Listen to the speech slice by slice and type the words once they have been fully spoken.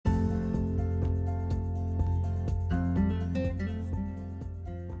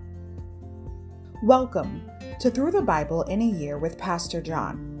Welcome to Through the Bible in a Year with Pastor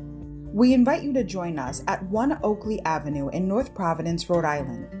John. We invite you to join us at 1 Oakley Avenue in North Providence, Rhode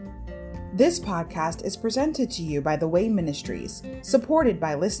Island. This podcast is presented to you by The Way Ministries, supported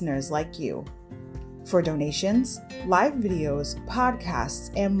by listeners like you. For donations, live videos,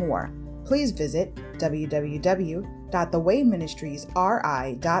 podcasts, and more, please visit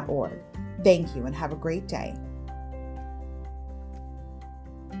www.thewayministriesri.org. Thank you and have a great day.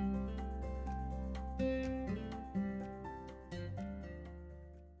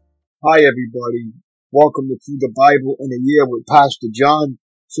 Hi everybody, welcome to Through the Bible in a Year with Pastor John.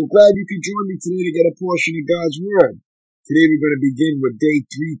 So glad you could join me today to get a portion of God's Word. Today we're going to begin with day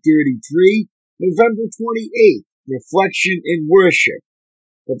 333, November 28th, Reflection and Worship.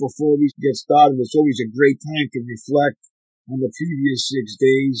 But before we get started, it's always a great time to reflect on the previous 6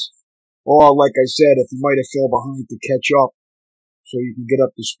 days. Or like I said, if you might have fell behind, to catch up so you can get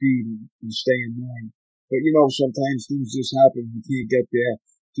up to speed and stay in line. But sometimes things just happen, you can't get there.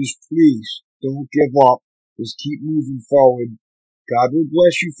 Just please, don't give up. Just keep moving forward. God will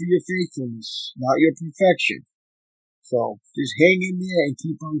bless you for your faithfulness, not your perfection. So, just hang in there and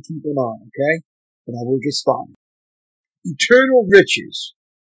keep on keeping on, okay? And I will get started. Eternal riches.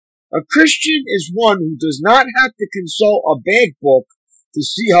 A Christian is one who does not have to consult a bank book to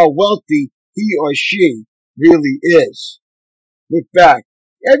see how wealthy he or she really is. Look back.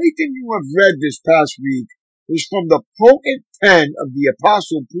 Everything you have read this past week is from the potent pen of the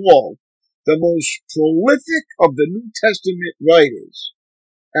Apostle Paul, the most prolific of the New Testament writers.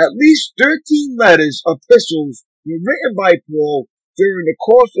 At least 13 letters, epistles, were written by Paul during the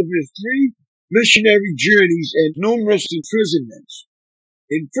course of his 3 missionary journeys and numerous imprisonments.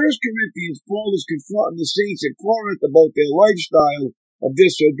 In 1 Corinthians, Paul is confronting the saints at Corinth about their lifestyle of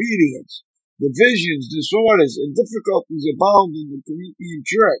disobedience. Divisions, disorders, and difficulties abound in the Corinthian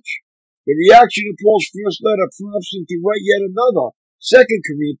church. The reaction to Paul's first letter prompts him to write yet another, 2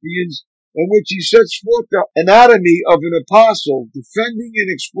 Corinthians, in which he sets forth the anatomy of an apostle, defending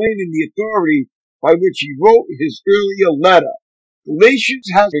and explaining the authority by which he wrote his earlier letter. Galatians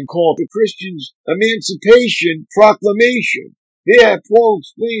has been called the Christian's emancipation proclamation. There, Paul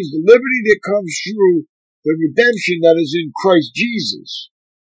explains the liberty that comes through the redemption that is in Christ Jesus.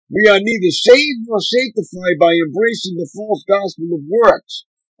 We are neither saved nor sanctified by embracing the false gospel of works,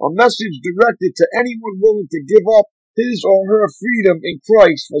 a message directed to anyone willing to give up his or her freedom in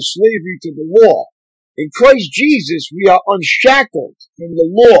Christ for slavery to the law. In Christ Jesus, we are unshackled from the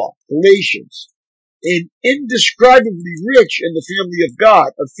law, Galatians, and indescribably rich in the family of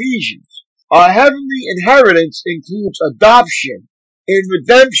God, Ephesians. Our heavenly inheritance includes adoption and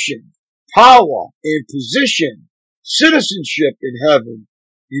redemption, power and position, citizenship in heaven,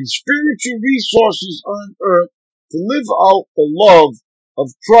 and spiritual resources on earth to live out the love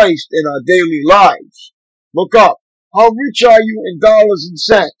of Christ in our daily lives. Look up. How rich are you in dollars and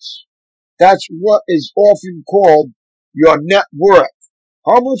cents? That's what is often called your net worth.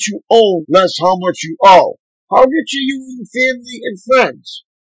 How much you own less how much you owe. How rich are you in family and friends?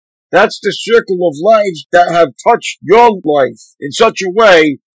 That's the circle of lives that have touched your life in such a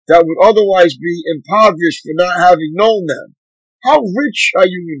way that would otherwise be impoverished for not having known them. How rich are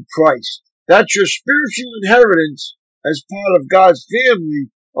you in Christ? That's your spiritual inheritance as part of God's family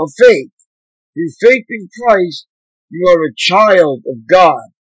of faith. Through faith in Christ, you are a child of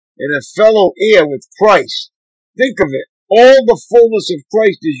God and a fellow heir with Christ. Think of it. All the fullness of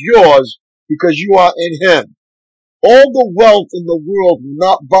Christ is yours because you are in Him. All the wealth in the world will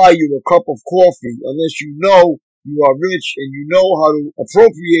not buy you a cup of coffee unless you know you are rich and you know how to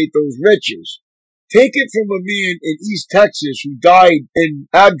appropriate those riches. Take it from a man in East Texas who died in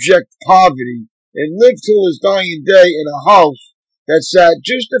abject poverty and lived till his dying day in a house that sat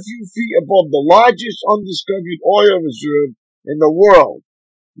just a few feet above the largest undiscovered oil reserve in the world.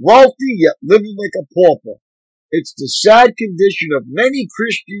 Wealthy yet living like a pauper. It's the sad condition of many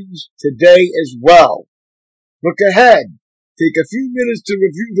Christians today as well. Look ahead. Take a few minutes to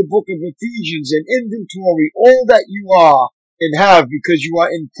review the book of Ephesians and inventory all that you are and have because you are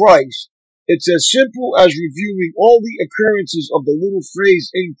in Christ. It's as simple as reviewing all the occurrences of the little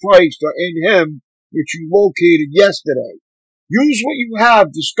phrase in Christ or in Him, which you located yesterday. Use what you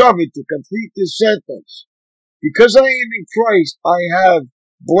have discovered to complete this sentence. Because I am in Christ, I have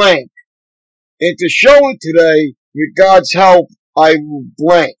blank. And to show it today, with God's help, I will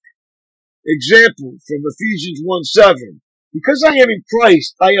blank. Example from Ephesians 1:7. Because I am in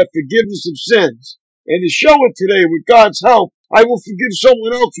Christ, I have forgiveness of sins. And to show it today, with God's help, I will forgive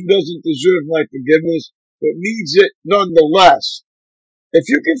someone else who doesn't deserve my forgiveness, but needs it nonetheless. If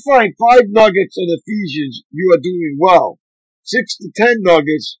you can find 5 nuggets in Ephesians, you are doing well. 6 to 10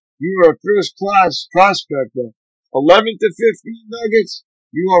 nuggets, You are a first-class prospector. 11 to 15 nuggets,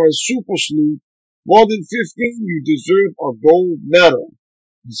 you are a super sleuth. More than 15, you deserve a gold medal.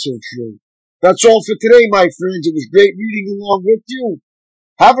 It's so true. That's all for today, my friends. It was great reading along with you.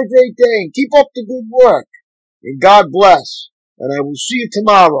 Have a great day and keep up the good work. And God bless. And I will see you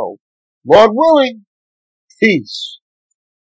tomorrow. Lord willing, peace.